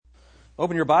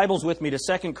Open your Bibles with me to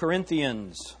 2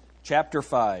 Corinthians chapter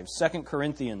 5. 2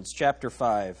 Corinthians chapter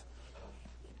 5.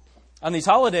 On these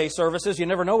holiday services, you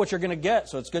never know what you're going to get,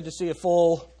 so it's good to see a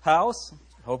full house.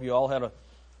 Hope you all had a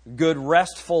good,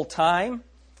 restful time,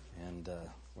 and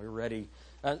we're ready.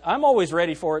 I'm always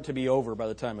ready for it to be over by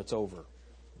the time it's over.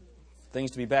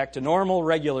 Things to be back to normal,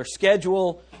 regular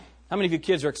schedule. How many of you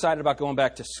kids are excited about going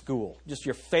back to school? Just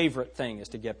your favorite thing is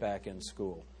to get back in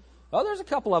school. Oh, there's a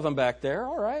couple of them back there.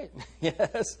 All right.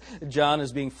 Yes. John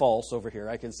is being false over here.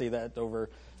 I can see that over.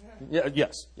 Yeah,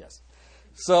 yes.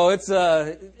 So it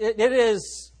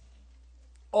is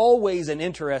always an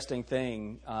interesting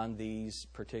thing on these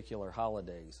particular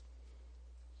holidays.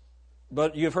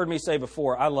 But you've heard me say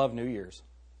before, I love New Year's.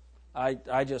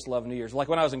 I just love New Year's. Like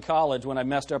when I was in college, when I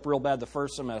messed up real bad the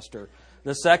first semester,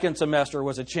 the second semester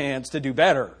was a chance to do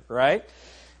better, right?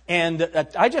 And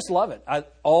I just love it. I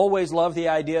always love the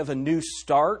idea of a new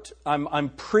start. I'm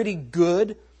pretty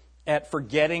good at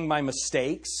forgetting my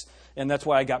mistakes, and that's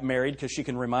why I got married, because she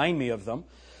can remind me of them.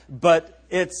 But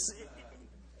it's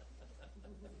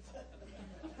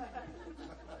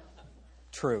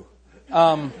true.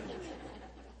 I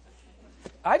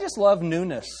just love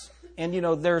newness. And, you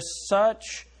know, there's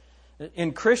such,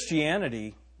 in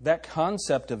Christianity, that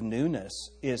concept of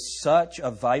newness is such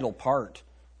a vital part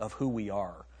of who we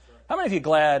are. How many of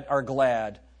you are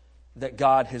glad that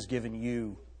God has given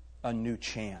you a new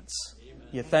chance? Amen.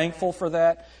 You thankful for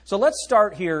that? So let's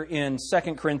start here in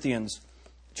 2 Corinthians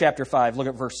chapter 5. Look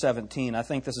at verse 17. I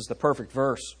think this is the perfect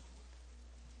verse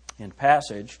and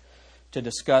passage to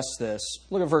discuss this.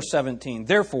 Look at verse 17.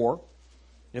 Therefore,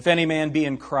 if any man be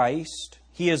in Christ,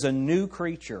 he is a new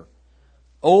creature.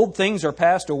 Old things are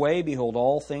passed away. Behold,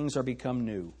 all things are become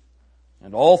new.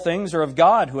 And all things are of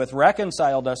God, who hath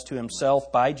reconciled us to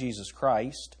himself by Jesus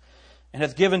Christ, and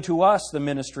hath given to us the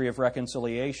ministry of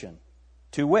reconciliation.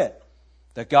 To wit,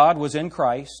 that God was in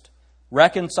Christ,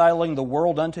 reconciling the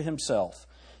world unto himself,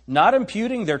 not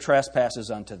imputing their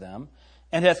trespasses unto them,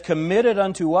 and hath committed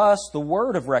unto us the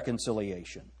word of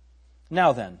reconciliation.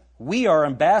 Now then, we are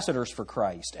ambassadors for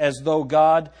Christ, as though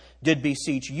God did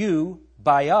beseech you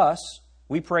by us.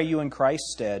 We pray you in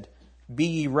Christ's stead, be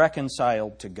ye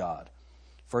reconciled to God.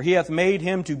 For he hath made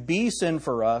him to be sin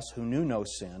for us, who knew no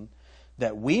sin,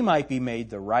 that we might be made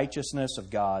the righteousness of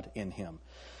God in him.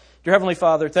 Dear Heavenly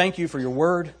Father, thank you for your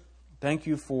word. Thank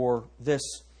you for this.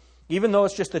 Even though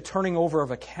it's just the turning over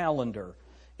of a calendar,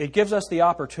 it gives us the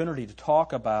opportunity to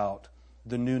talk about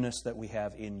the newness that we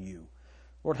have in you.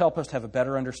 Lord, help us to have a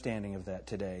better understanding of that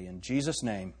today. In Jesus'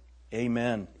 name,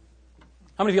 amen.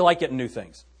 How many of you like getting new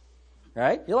things?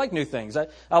 Right? You like new things.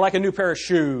 I like a new pair of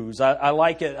shoes. I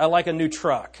like it. I like a new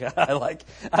truck. I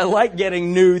like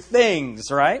getting new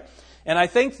things, right? And I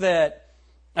think that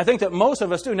most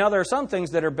of us do. Now there are some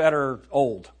things that are better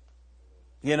old.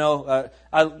 You know,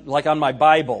 I like on my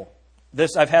Bible.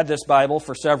 I've had this Bible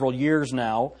for several years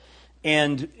now,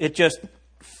 and it just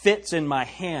fits in my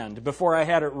hand. Before I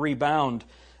had it rebound,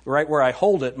 right where I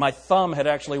hold it, my thumb had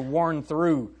actually worn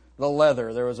through the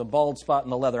leather. There was a bald spot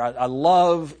in the leather. I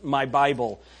love my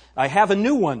Bible. I have a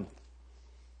new one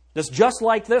that's just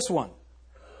like this one.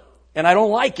 And I don't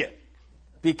like it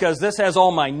because this has all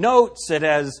my notes.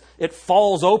 It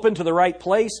falls open to the right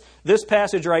place. This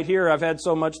passage right here, I've had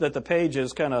so much that the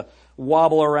pages kind of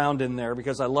wobble around in there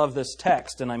because I love this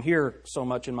text and I'm here so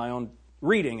much in my own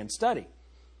reading and study.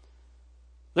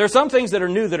 There are some things that are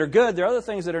new that are good. There are other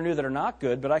things that are new that are not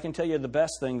good. But I can tell you the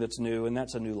best thing that's new, and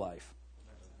that's a new life.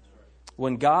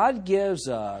 When God gives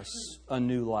us a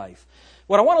new life.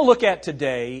 What I want to look at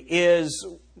today is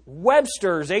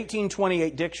Webster's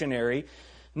 1828 dictionary.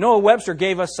 Noah Webster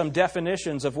gave us some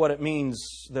definitions of what it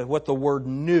means, what the word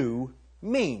new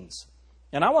means.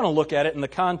 And I want to look at it in the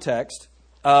context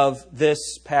of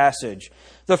this passage.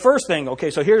 The first thing,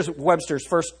 so here's Webster's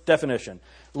first definition.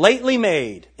 Lately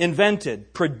made,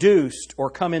 invented, produced, or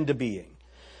come into being.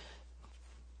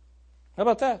 How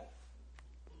about that?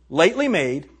 Lately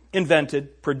made,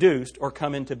 invented, produced, or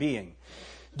come into being.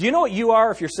 Do you know what you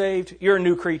are if you're saved? You're a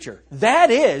new creature.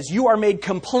 That is, you are made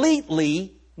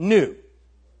completely new.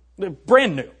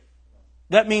 Brand new.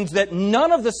 That means that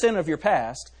none of the sin of your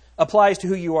past applies to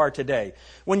who you are today.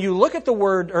 When you look at the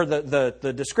word, or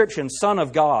the description, Son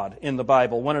of God in the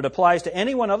Bible, when it applies to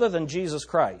anyone other than Jesus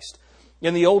Christ,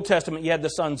 in the Old Testament you had the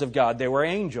sons of God. They were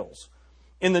angels.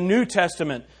 In the New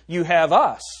Testament you have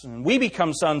us, and we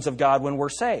become sons of God when we're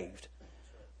saved.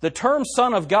 The term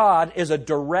Son of God is a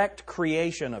direct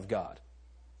creation of God.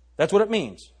 That's what it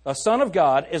means. A son of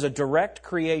God is a direct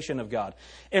creation of God.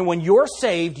 And when you're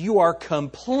saved, you are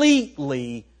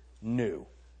completely new.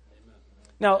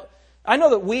 Now, I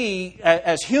know that we,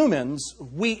 as humans,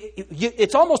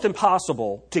 it's almost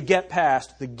impossible to get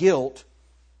past the guilt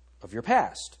of your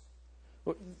past.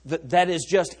 That is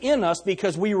just in us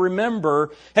because we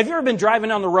remember. Have you ever been driving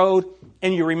down the road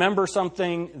and you remember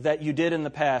something that you did in the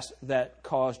past that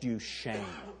caused you shame?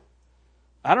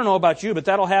 I don't know about you, but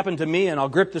that'll happen to me, and I'll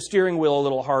grip the steering wheel a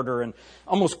little harder and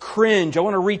almost cringe. I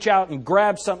want to reach out and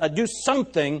grab something, do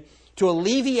something to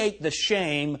alleviate the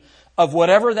shame of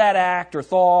whatever that act or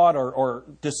thought or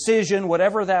decision,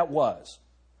 whatever that was.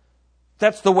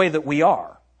 That's the way that we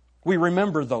are. We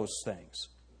remember those things.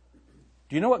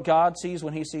 Do you know what God sees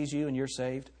when He sees you and you're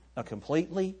saved? A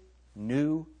completely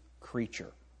new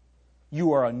creature.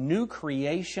 You are a new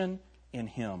creation in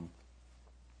Him.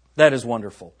 That is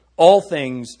wonderful. All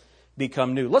things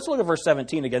become new. Let's look at verse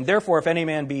 17 again. Therefore, if any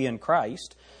man be in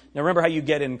Christ. Now remember how you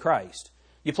get in Christ.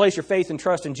 You place your faith and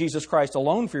trust in Jesus Christ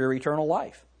alone for your eternal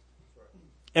life.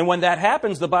 And when that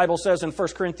happens, the Bible says in 1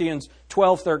 Corinthians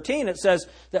 12:13, it says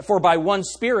that for by one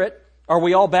Spirit are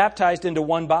we all baptized into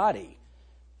one body.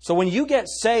 So when you get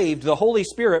saved, the Holy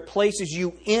Spirit places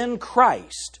you in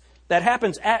Christ. That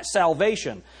happens at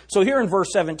salvation. So here in verse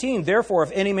 17, therefore,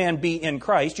 if any man be in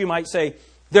Christ, you might say,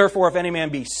 therefore, if any man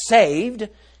be saved,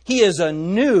 he is a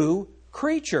new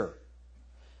creature.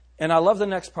 And I love the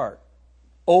next part.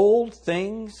 Old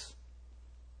things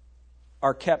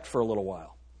are kept for a little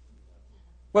while.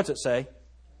 What's it say?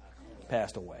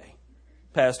 Passed away.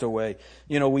 Passed away.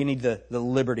 You know, we need the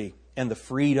liberty and the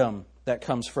freedom that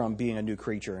comes from being a new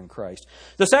creature in Christ.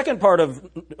 The second part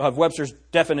of Webster's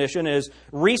definition is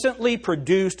recently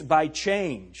produced by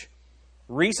change.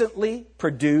 Recently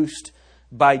produced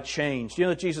by change. Do you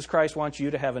know that Jesus Christ wants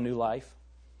you to have a new life?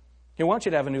 He wants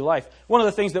you to have a new life. One of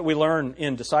the things that we learn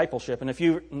in discipleship, and if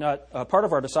you're not a part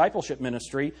of our discipleship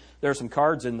ministry, there are some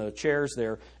cards in the chairs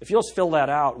there. If you'll just fill that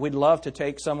out, we'd love to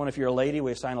take someone. If you're a lady,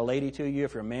 we assign a lady to you.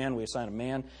 If you're a man, we assign a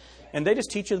man. And they just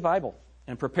teach you the Bible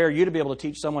and prepare you to be able to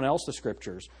teach someone else the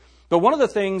Scriptures. But one of the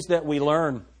things that we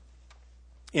learn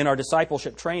in our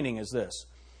discipleship training is this.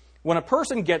 When a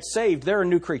person gets saved, they're a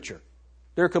new creature.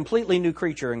 They're a completely new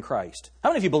creature in Christ. How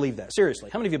many of you believe that? Seriously,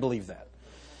 how many of you believe that?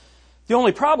 The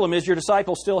only problem is your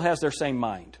disciple still has their same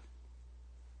mind.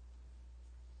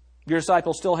 Your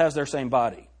disciple still has their same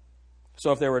body.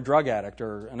 So if they were a drug addict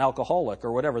or an alcoholic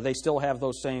or whatever, they still have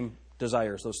those same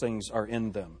desires. Those things are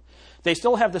in them. They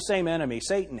still have the same enemy.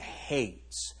 Satan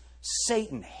hates.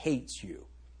 Satan hates you.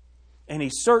 And he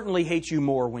certainly hates you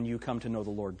more when you come to know the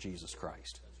Lord Jesus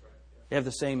Christ. They have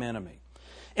the same enemy.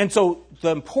 And so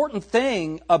the important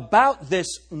thing about this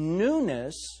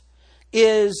newness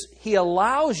is He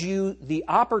allows you the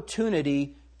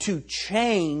opportunity to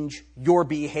change your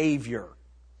behavior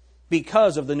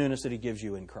because of the newness that He gives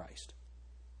you in Christ.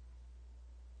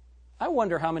 I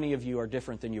wonder how many of you are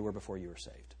different than you were before you were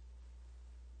saved.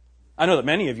 I know that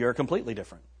many of you are completely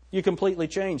different. You completely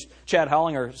changed. Chad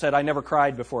Hollinger said, I never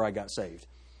cried before I got saved.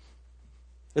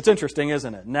 It's interesting,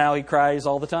 isn't it? Now he cries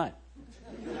all the time.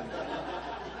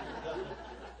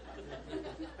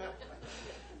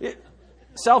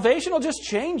 Salvation will just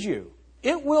change you.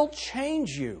 It will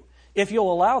change you if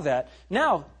you'll allow that.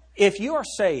 Now, if you are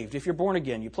saved, if you're born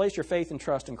again, you place your faith and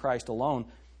trust in Christ alone,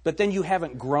 but then you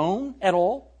haven't grown at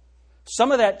all,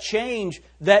 some of that change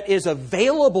that is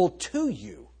available to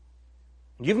you,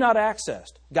 you've not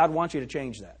accessed. God wants you to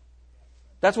change that.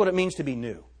 That's what it means to be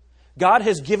new. God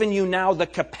has given you now the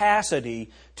capacity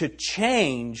to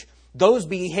change those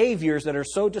behaviors that are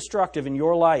so destructive in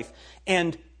your life,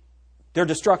 and they're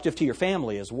destructive to your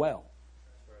family as well.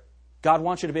 God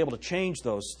wants you to be able to change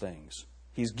those things.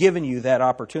 He's given you that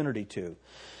opportunity to.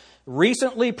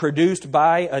 Recently produced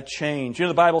by a change. You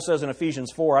know, the Bible says in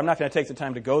Ephesians 4, I'm not going to take the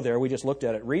time to go there, we just looked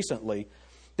at it recently,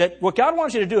 that what God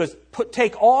wants you to do is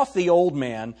take off the old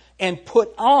man and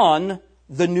put on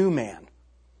the new man.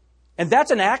 And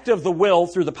that's an act of the will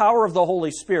through the power of the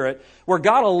Holy Spirit where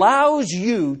God allows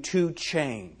you to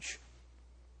change.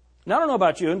 Now, I don't know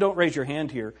about you, and don't raise your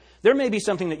hand here. There may be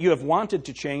something that you have wanted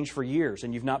to change for years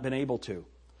and you've not been able to.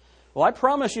 Well, I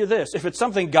promise you this. If it's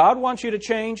something God wants you to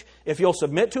change, if you'll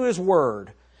submit to His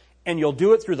Word and you'll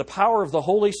do it through the power of the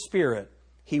Holy Spirit,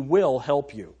 He will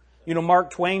help you. You know,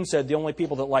 Mark Twain said the only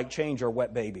people that like change are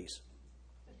wet babies.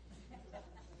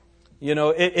 You know,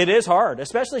 it is hard,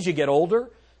 especially as you get older.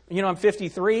 You know, I'm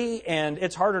 53 and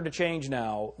it's harder to change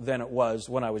now than it was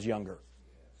when I was younger.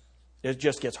 It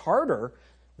just gets harder.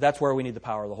 That's where we need the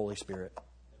power of the Holy Spirit.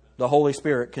 The Holy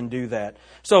Spirit can do that.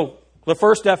 So the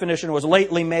first definition was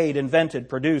lately made, invented,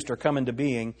 produced, or come into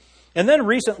being. And then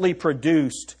recently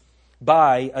produced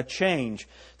by a change.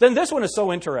 Then this one is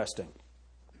so interesting.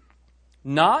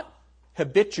 Not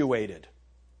habituated.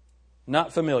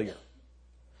 Not familiar.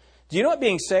 Do you know what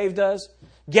being saved does?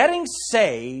 Getting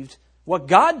saved, what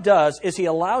God does is He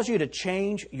allows you to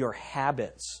change your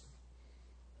habits.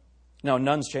 Now,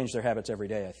 nuns change their habits every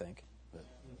day, I think.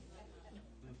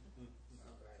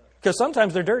 Because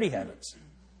sometimes they're dirty habits.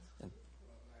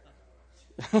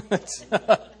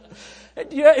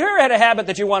 You ever had a habit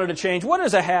that you wanted to change? What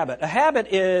is a habit? A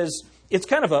habit is, it's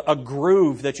kind of a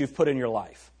groove that you've put in your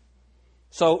life.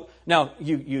 So, now,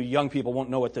 you young people won't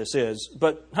know what this is,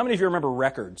 but how many of you remember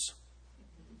records?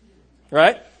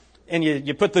 Right? And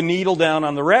you put the needle down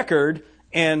on the record,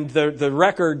 and the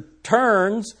record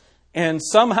turns, and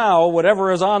somehow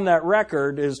whatever is on that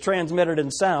record is transmitted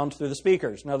in sound through the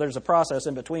speakers. Now, there's a process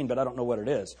in between, but I don't know what it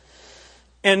is.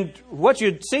 And what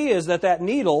you'd see is that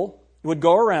needle would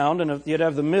go around, and you'd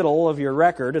have the middle of your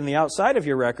record and the outside of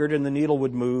your record, and the needle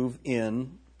would move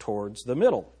in towards the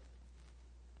middle.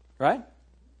 Right?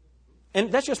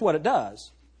 And that's just what it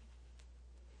does.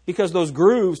 Because those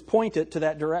grooves point it to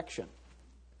that direction.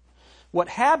 What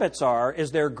habits are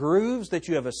is they're grooves that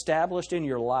you have established in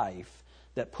your life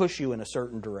that push you in a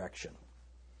certain direction.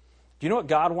 Do you know what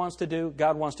God wants to do?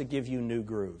 God wants to give you new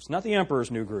grooves. Not the emperor's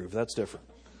new groove. That's different.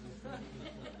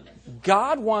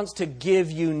 God wants to give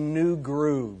you new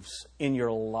grooves in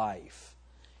your life.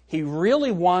 He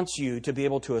really wants you to be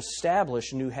able to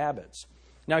establish new habits.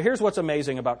 Now, here's what's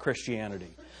amazing about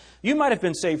Christianity. You might have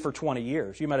been saved for 20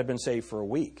 years. You might have been saved for a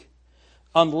week.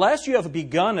 Unless you have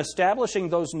begun establishing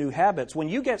those new habits, when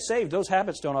you get saved, those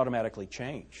habits don't automatically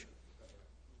change.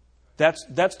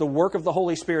 That's the work of the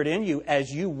Holy Spirit in you as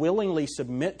you willingly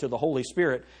submit to the Holy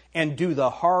Spirit and do the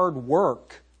hard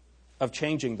work of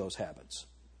changing those habits.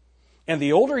 And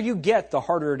the older you get, the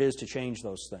harder it is to change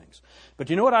those things. But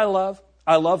you know what I love?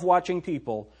 I love watching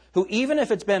people who, even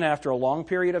if it's been after a long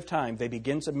period of time, they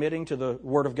begin submitting to the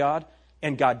Word of God,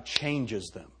 and God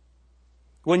changes them.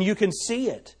 When you can see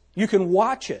it, you can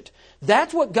watch it.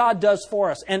 That's what God does for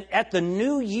us. And at the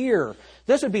new year,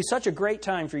 this would be such a great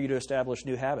time for you to establish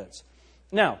new habits.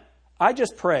 Now, I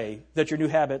just pray that your new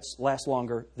habits last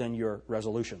longer than your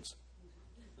resolutions.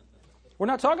 We're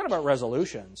not talking about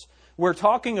resolutions. We're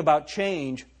talking about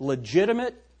change,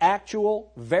 legitimate,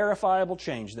 actual, verifiable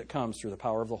change that comes through the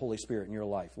power of the Holy Spirit in your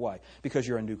life. Why? Because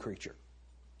you're a new creature.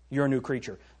 You're a new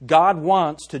creature. God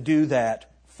wants to do that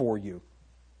for you.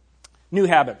 New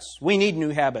habits. We need new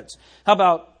habits. How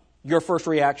about your first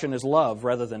reaction is love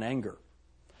rather than anger?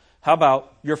 How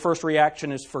about your first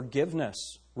reaction is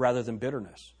forgiveness rather than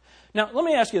bitterness? Now, let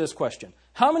me ask you this question.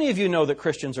 How many of you know that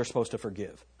Christians are supposed to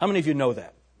forgive? How many of you know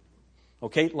that?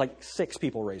 Okay, like 6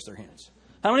 people raised their hands.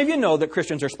 How many of you know that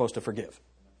Christians are supposed to forgive?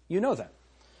 You know that.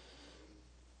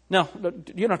 Now, you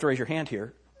don't have to raise your hand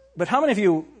here, but how many of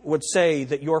you would say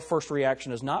that your first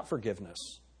reaction is not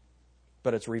forgiveness,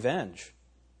 but it's revenge?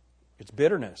 It's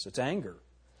bitterness. It's anger.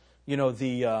 You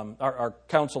know, our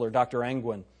counselor, Dr.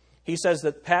 Angwin, he says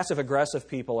that passive-aggressive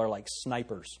people are like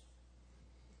snipers.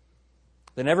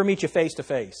 They never meet you face to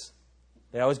face.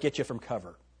 They always get you from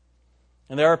cover.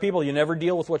 And there are people, you never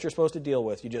deal with what you're supposed to deal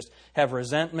with. You just have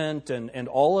resentment and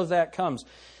all of that comes.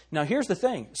 Now, here's the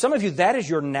thing. Some of you, that is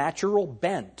your natural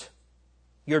bent.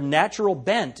 Your natural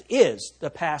bent is the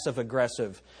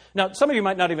passive-aggressive. Now, some of you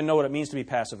might not even know what it means to be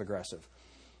passive-aggressive.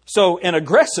 So an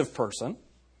aggressive person,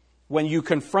 when you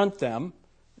confront them,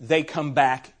 they come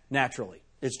back naturally.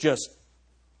 It's just,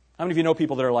 how many of you know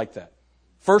people that are like that?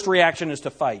 First reaction is to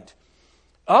fight.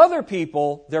 Other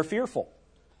people, they're fearful.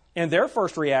 And their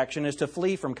first reaction is to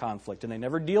flee from conflict, and they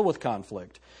never deal with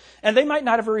conflict. And they might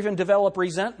not ever even develop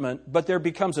resentment, but there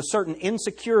becomes a certain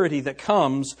insecurity that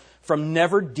comes from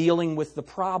never dealing with the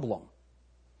problem.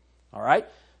 All right?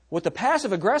 What the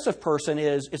passive-aggressive person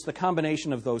is, it's the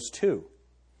combination of those two.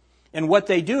 And what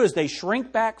they do is they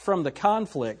shrink back from the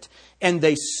conflict, and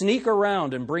they sneak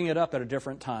around and bring it up at a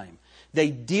different time.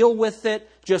 They deal with it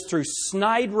just through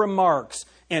snide remarks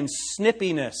and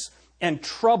snippiness and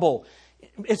trouble.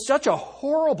 It's such a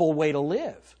horrible way to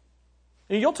live.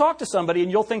 And you'll talk to somebody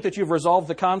and you'll think that you've resolved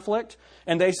the conflict,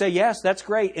 and they say, yes, that's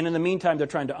great. And in the meantime, they're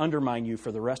trying to undermine you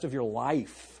for the rest of your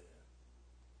life.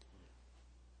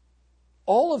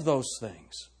 All of those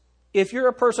things. If you're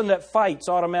a person that fights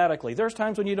automatically, there's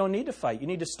times when you don't need to fight. You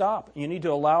need to stop. You need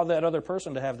to allow that other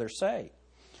person to have their say.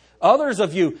 Others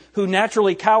of you who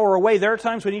naturally cower away, there are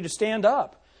times when you need to stand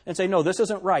up and say, no, this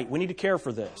isn't right. We need to care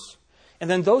for this. And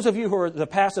then those of you who are the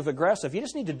passive-aggressive, you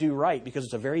just need to do right because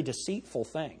it's a very deceitful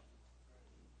thing.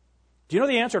 Do you know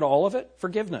the answer to all of it?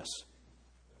 Forgiveness.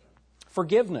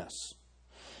 Forgiveness.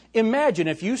 Imagine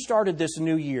if you started this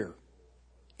new year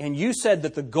and you said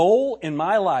that the goal in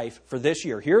my life for this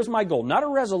year, here's my goal, not a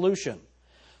resolution,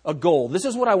 a goal. This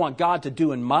is what I want God to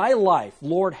do in my life.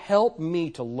 Lord, help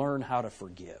me to learn how to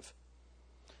forgive.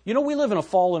 You know, we live in a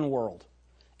fallen world,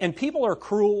 and people are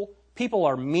cruel, people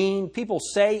are mean, people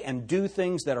say and do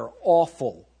things that are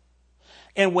awful.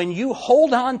 And when you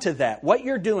hold on to that, what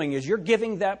you're doing is you're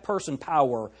giving that person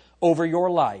power over your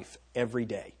life every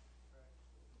day.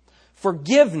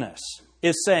 Forgiveness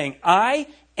is saying, I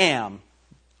am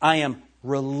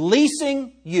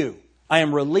releasing you. I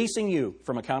am releasing you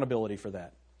from accountability for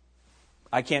that.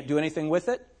 I can't do anything with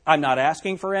it. I'm not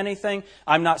asking for anything.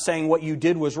 I'm not saying what you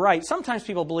did was right. Sometimes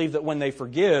people believe that when they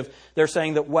forgive, they're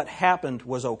saying that what happened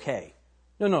was okay.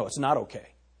 No, it's not okay.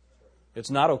 It's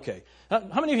not okay.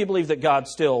 How many of you believe that God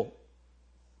still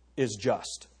is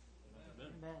just?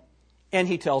 Amen. And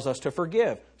He tells us to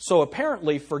forgive. So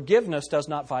apparently forgiveness does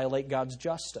not violate God's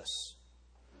justice.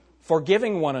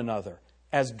 Forgiving one another,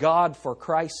 as God for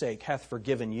Christ's sake hath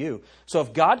forgiven you. So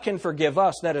if God can forgive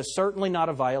us, that is certainly not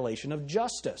a violation of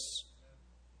justice.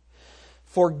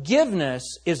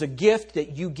 Forgiveness is a gift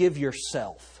that you give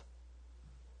yourself.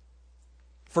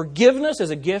 Forgiveness is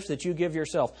a gift that you give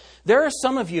yourself. There are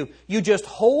some of you, you just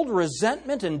hold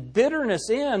resentment and bitterness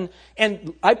in,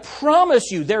 and I promise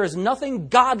you there is nothing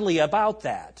godly about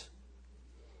that.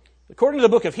 According to the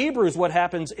book of Hebrews, what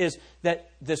happens is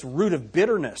that this root of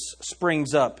bitterness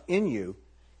springs up in you.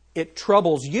 It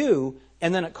troubles you,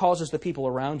 and then it causes the people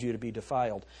around you to be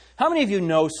defiled. How many of you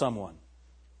know someone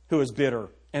who is bitter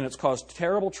and it's caused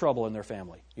terrible trouble in their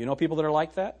family? You know people that are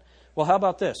like that? Well, how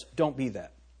about this? Don't be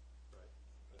that.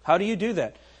 How do you do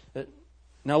that?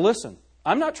 Now listen,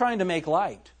 I'm not trying to make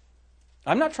light.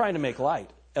 I'm not trying to make light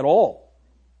at all.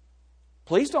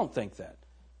 Please don't think that.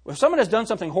 If someone has done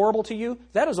something horrible to you,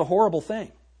 that is a horrible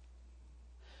thing.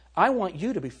 I want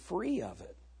you to be free of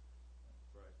it.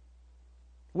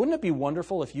 Wouldn't it be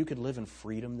wonderful if you could live in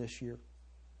freedom this year?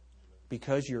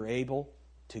 Because you're able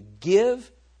to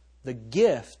give the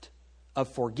gift of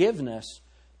forgiveness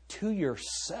to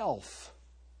yourself.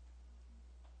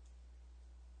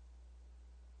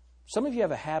 Some of you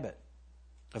have a habit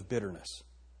of bitterness.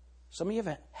 Some of you have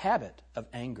a habit of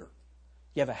anger.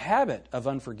 You have a habit of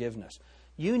unforgiveness.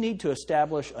 You need to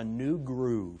establish a new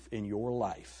groove in your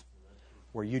life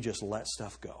where you just let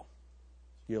stuff go.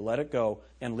 You let it go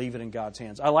and leave it in God's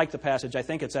hands. I like the passage, I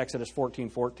think it's Exodus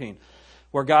 14:14,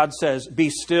 where God says, be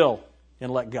still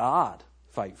and let God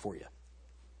fight for you.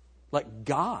 Let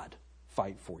God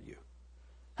fight for you.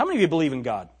 How many of you believe in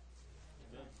God?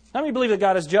 How many believe that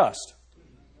God is just?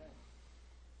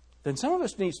 Then some of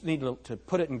us need to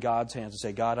put it in God's hands and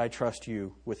say, God, I trust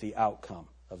you with the outcome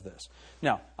of this.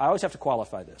 Now, I always have to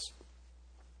qualify this.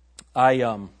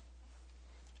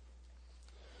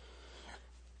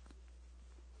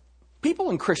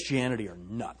 People in Christianity are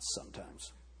nuts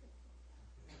sometimes.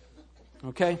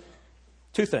 Okay?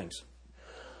 Two things.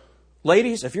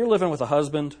 Ladies, if you're living with a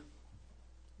husband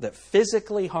that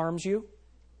physically harms you,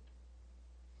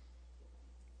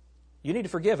 you need to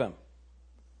forgive him.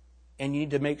 And you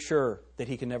need to make sure that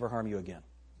he can never harm you again.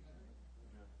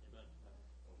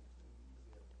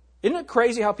 Isn't it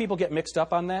crazy how people get mixed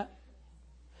up on that?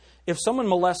 If someone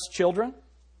molests children,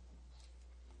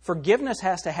 forgiveness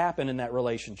has to happen in that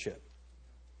relationship.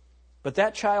 But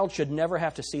that child should never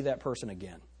have to see that person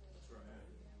again.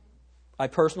 I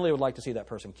personally would like to see that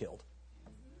person killed.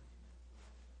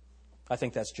 I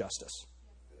think that's justice.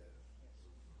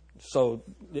 So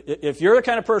if you're the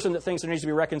kind of person that thinks there needs to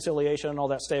be reconciliation and all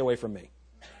that, stay away from me.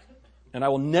 And I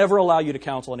will never allow you to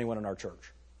counsel anyone in our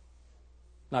church.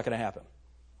 Not going to happen.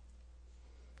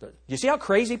 You see how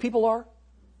crazy people are?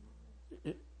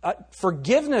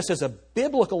 Forgiveness is a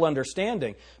biblical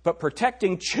understanding, but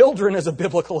protecting children is a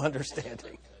biblical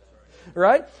understanding.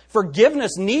 Right?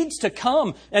 Forgiveness needs to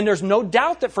come, and there's no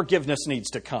doubt that forgiveness needs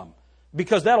to come,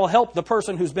 because that'll help the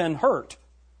person who's been hurt.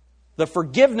 The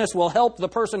forgiveness will help the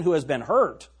person who has been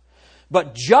hurt.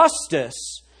 But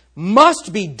justice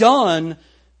must be done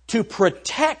to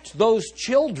protect those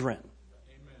children.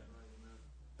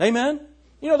 Amen?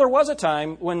 You know, there was a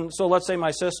time when, so let's say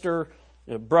my sister,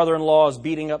 brother-in-law is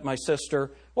beating up my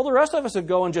sister. Well, the rest of us would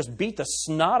go and just beat the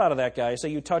snot out of that guy. Say,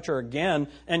 you touch her again,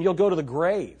 and you'll go to the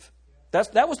grave.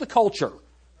 That was the culture.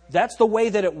 That's the way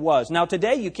that it was. Now,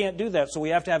 today you can't do that, so we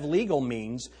have to have legal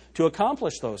means to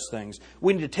accomplish those things.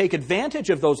 We need to take advantage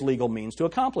of those legal means to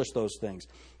accomplish those things.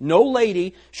 No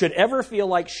lady should ever feel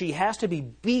like she has to be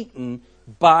beaten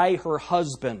by her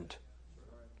husband.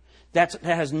 That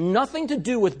has nothing to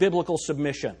do with biblical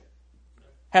submission.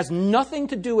 Has nothing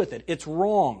to do with it. It's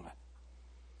wrong.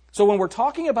 So when we're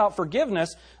talking about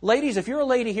forgiveness, ladies, if you're a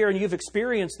lady here and you've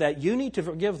experienced that, you need to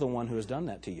forgive the one who has done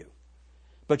that to you.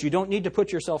 But you don't need to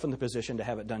put yourself in the position to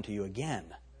have it done to you again.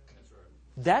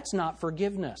 That's not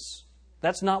forgiveness.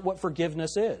 That's not what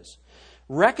forgiveness is.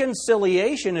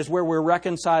 Reconciliation is where we're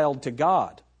reconciled to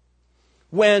God.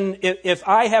 If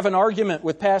I have an argument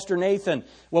with Pastor Nathan,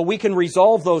 well, we can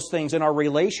resolve those things and our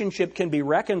relationship can be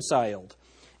reconciled.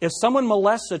 If someone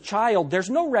molests a child, there's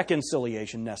no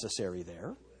reconciliation necessary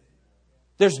there.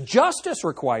 There's justice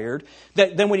required.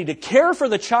 Then we need to care for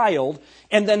the child,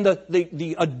 and then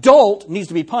the adult needs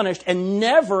to be punished and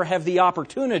never have the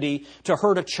opportunity to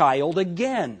hurt a child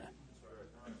again.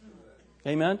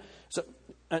 Amen? So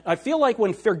I feel like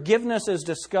when forgiveness is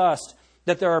discussed,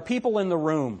 that there are people in the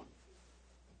room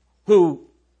who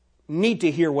need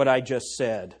to hear what I just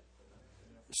said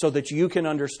so that you can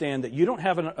understand that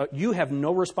you have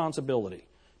no responsibility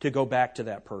to go back to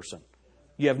that person.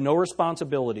 You have no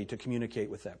responsibility to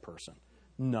communicate with that person.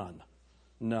 None.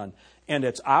 And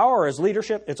as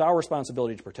leadership, it's our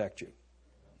responsibility to protect you.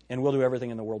 And we'll do everything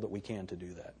in the world that we can to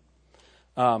do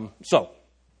that. So,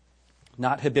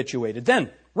 not habituated.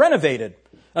 Then, renovated.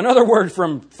 Another word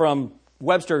from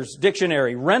Webster's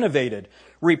dictionary, renovated.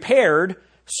 Repaired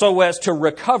so as to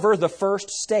recover the first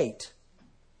state.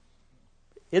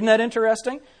 Isn't that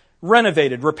interesting?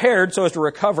 Renovated, repaired so as to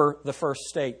recover the first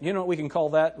state. You know what we can call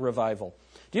that? Revival.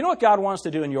 Do you know what God wants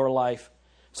to do in your life?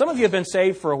 Some of you have been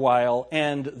saved for a while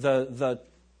and the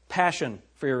passion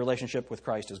for your relationship with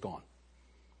Christ is gone.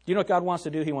 Do you know what God wants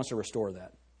to do? He wants to restore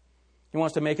that. He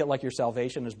wants to make it like your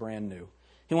salvation is brand new.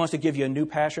 He wants to give you a new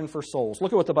passion for souls.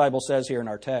 Look at what the Bible says here in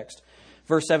our text.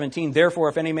 Verse 17, therefore,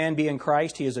 if any man be in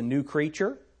Christ, he is a new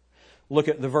creature. Look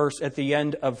at the verse at the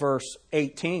end of verse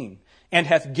 18. And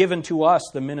hath given to us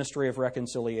the ministry of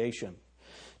reconciliation.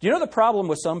 Do you know the problem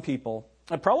with some people,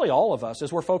 and probably all of us,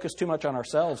 is we're focused too much on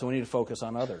ourselves and we need to focus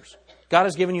on others. God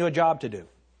has given you a job to do.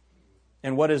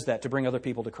 And what is that? To bring other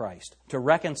people to Christ. To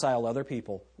reconcile other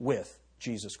people with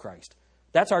Jesus Christ.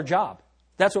 That's our job.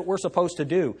 That's what we're supposed to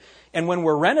do. And when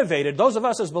we're renovated, those of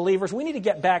us as believers, we need to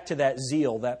get back to that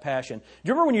zeal, that passion. Do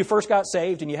you remember when you first got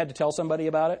saved and you had to tell somebody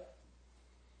about it?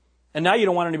 And now you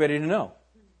don't want anybody to know.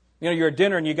 You know, you're at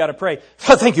dinner and you got to pray.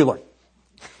 Thank you, Lord.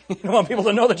 You don't want people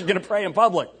to know that you're going to pray in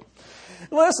public.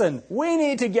 Listen, we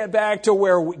need to get back to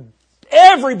where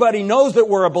everybody knows that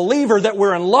we're a believer, that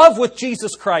we're in love with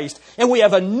Jesus Christ, and we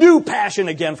have a new passion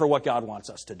again for what God wants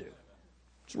us to do.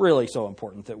 It's really so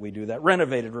important that we do that.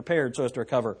 Renovated, repaired, so as to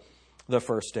recover the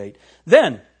first state.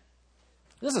 Then,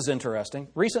 this is interesting.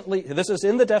 Recently, this is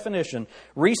in the definition,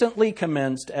 recently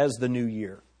commenced as the new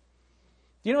year.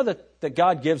 You know that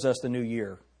God gives us the new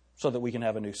year so that we can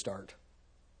have a new start.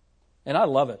 And I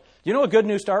love it. You know a good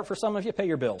new start for some of you? Pay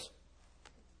your bills.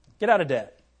 Get out of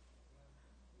debt.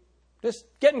 Just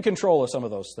get in control of some of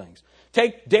those things.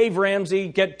 Take Dave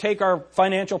Ramsey, take our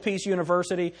Financial Peace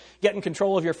University, get in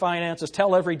control of your finances,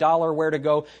 tell every dollar where to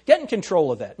go. Get in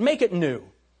control of that. Make it new.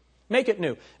 Make it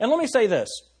new. And let me say this.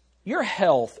 Your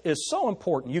health is so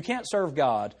important. You can't serve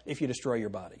God if you destroy your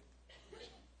body.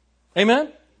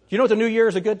 Amen? You know what the new year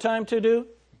is a good time to do?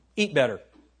 Eat better.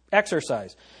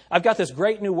 Exercise. I've got this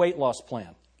great new weight loss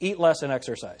plan. Eat less and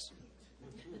exercise.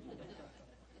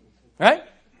 Right?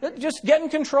 Just get in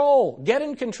control. Get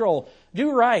in control.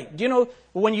 Do right. You know,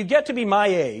 when you get to be my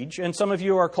age, and some of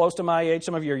you are close to my age,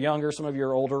 some of you are younger, some of you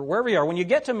are older, wherever you are, when you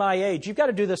get to my age, you've got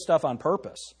to do this stuff on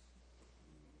purpose.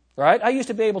 Right? I used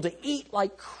to be able to eat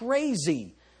like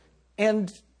crazy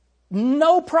and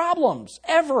no problems,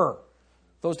 ever.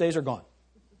 Those days are gone.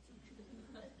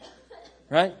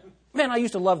 Right? Man, I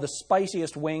used to love the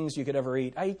spiciest wings you could ever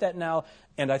eat. I eat that now,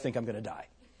 and I think I'm going to die.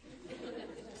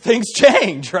 Things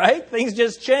change, right? Things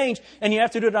just change, and you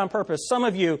have to do it on purpose. Some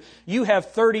of you, you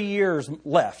have 30 years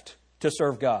left to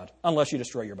serve God, unless you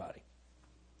destroy your body.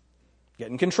 Get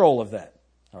in control of that.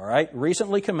 All right?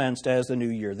 Recently commenced as the new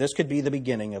year. This could be the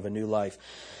beginning of a new life.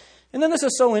 And then this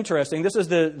is so interesting. This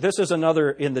is another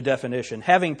in the definition.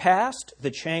 Having passed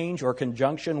the change or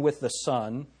conjunction with the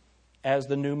sun as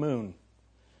the new moon.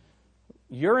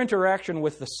 Your interaction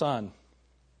with the sun,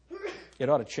 it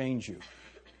ought to change you.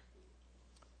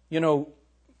 You know,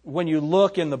 when you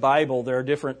look in the Bible, there are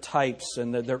different types,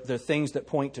 and there are things that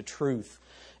point to truth.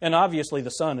 And obviously, the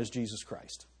sun is Jesus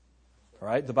Christ. All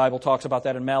right? The Bible talks about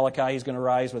that in Malachi. He's going to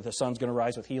rise with the sun's going to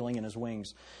rise with healing in his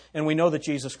wings. And we know that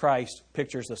Jesus Christ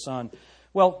pictures the sun.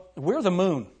 Well, we're the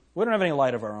moon. We don't have any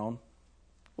light of our own.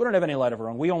 We don't have any light of our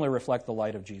own. We only reflect the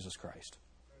light of Jesus Christ.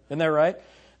 Isn't that right?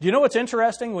 Do you know what's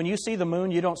interesting? When you see the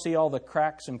moon, you don't see all the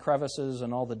cracks and crevices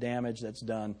and all the damage that's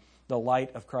done. The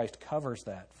light of Christ covers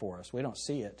that for us. We don't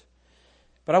see it.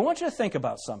 But I want you to think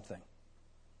about something.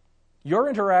 Your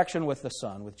interaction with the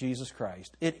sun, with Jesus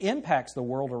Christ, it impacts the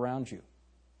world around you.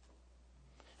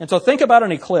 And so think about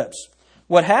an eclipse.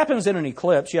 What happens in an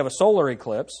eclipse, you have a solar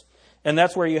eclipse, and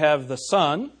that's where you have the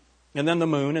sun and then the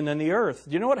moon, and then the earth.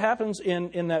 Do you know what happens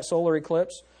in that solar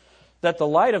eclipse? That the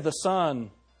light of the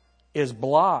sun is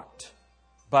blocked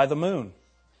by the moon.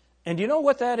 And do you know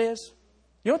what that is?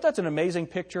 You know what that's an amazing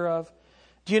picture of?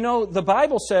 Do you know the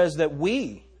Bible says that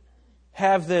we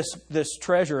have this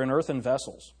treasure in earthen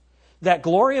vessels. That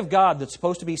glory of God that's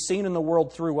supposed to be seen in the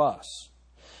world through us.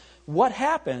 What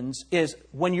happens is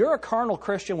when you're a carnal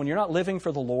Christian, when you're not living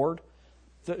for the Lord,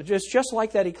 it's just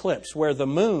like that eclipse where the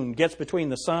moon gets between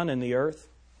the sun and the earth.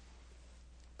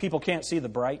 People can't see the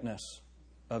brightness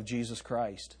of Jesus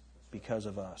Christ because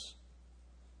of us.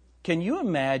 Can you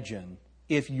imagine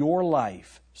if your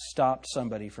life stopped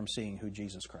somebody from seeing who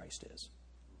Jesus Christ is?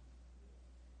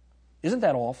 Isn't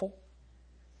that awful?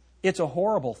 It's a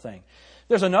horrible thing.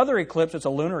 There's another eclipse, it's a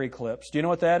lunar eclipse. Do you know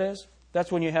what that is?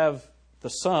 That's when you have the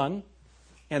sun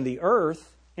and the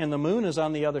earth and the moon is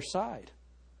on the other side.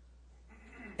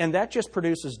 And that just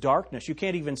produces darkness. You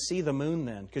can't even see the moon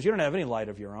then because you don't have any light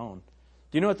of your own.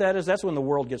 Do you know what that is? That's when the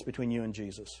world gets between you and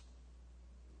Jesus.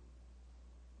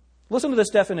 Listen to this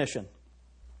definition.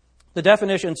 The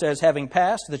definition says, having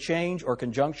passed the change or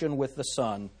conjunction with the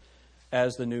sun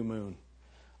as the new moon.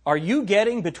 Are you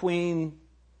getting between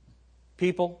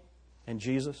people and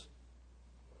Jesus?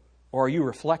 Or are you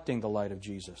reflecting the light of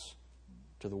Jesus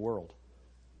to the world?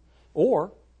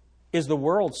 Or is the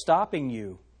world stopping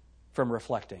you from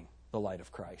reflecting the light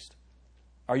of Christ?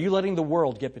 Are you letting the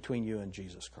world get between you and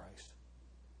Jesus Christ?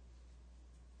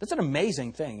 That's an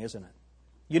amazing thing, isn't it?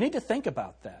 You need to think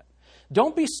about that.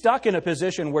 Don't be stuck in a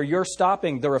position where you're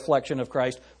stopping the reflection of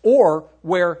Christ or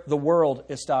where the world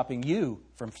is stopping you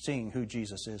from seeing who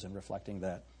Jesus is and reflecting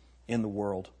that in the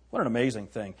world. What an amazing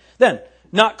thing. Then,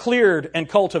 not cleared and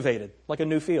cultivated like a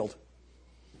new field.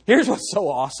 Here's what's so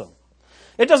awesome.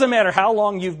 It doesn't matter how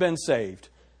long you've been saved.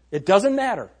 It doesn't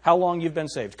matter how long you've been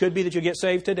saved. It could be that you get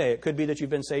saved today. It could be that you've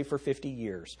been saved for 50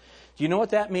 years. Do you know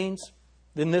what that means?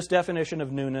 In this definition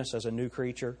of newness as a new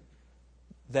creature,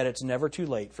 that it's never too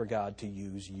late for God to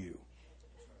use you.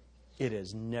 It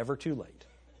is never too late.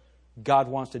 God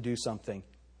wants to do something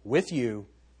with you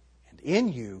and in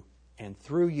you and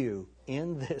through you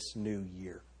in this new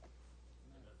year.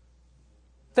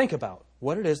 Think about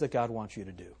what it is that God wants you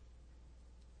to do.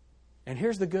 And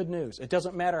here's the good news. It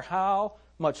doesn't matter how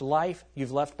much life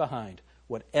you've left behind.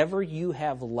 Whatever you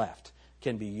have left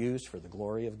can be used for the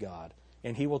glory of God.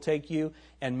 And He will take you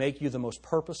and make you the most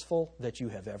purposeful that you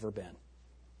have ever been.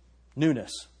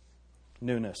 Newness.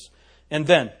 Newness. And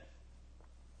then,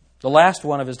 the last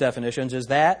one of his definitions is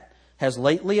that has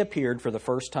lately appeared for the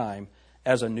first time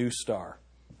as a new star.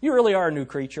 You really are a new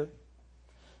creature.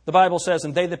 The Bible says,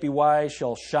 and they that be wise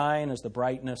shall shine as the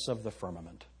brightness of the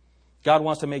firmament. God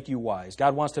wants to make you wise.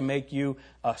 God wants to make you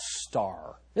a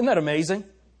star. Isn't that amazing?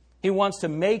 He wants to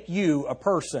make you a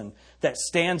person that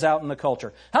stands out in the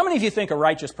culture. How many of you think a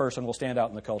righteous person will stand out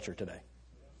in the culture today?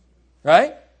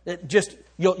 Right?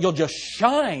 You'll just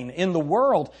shine in the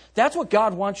world. That's what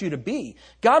God wants you to be.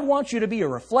 God wants you to be a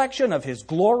reflection of His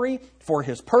glory for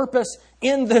His purpose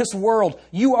in this world.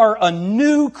 You are a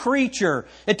new creature.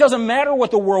 It doesn't matter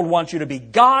what the world wants you to be.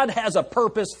 God has a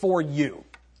purpose for you.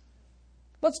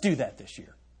 Let's do that this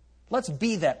year. Let's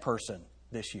be that person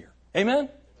this year. Amen?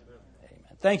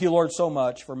 Amen. Thank you, Lord, so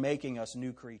much for making us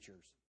new creatures.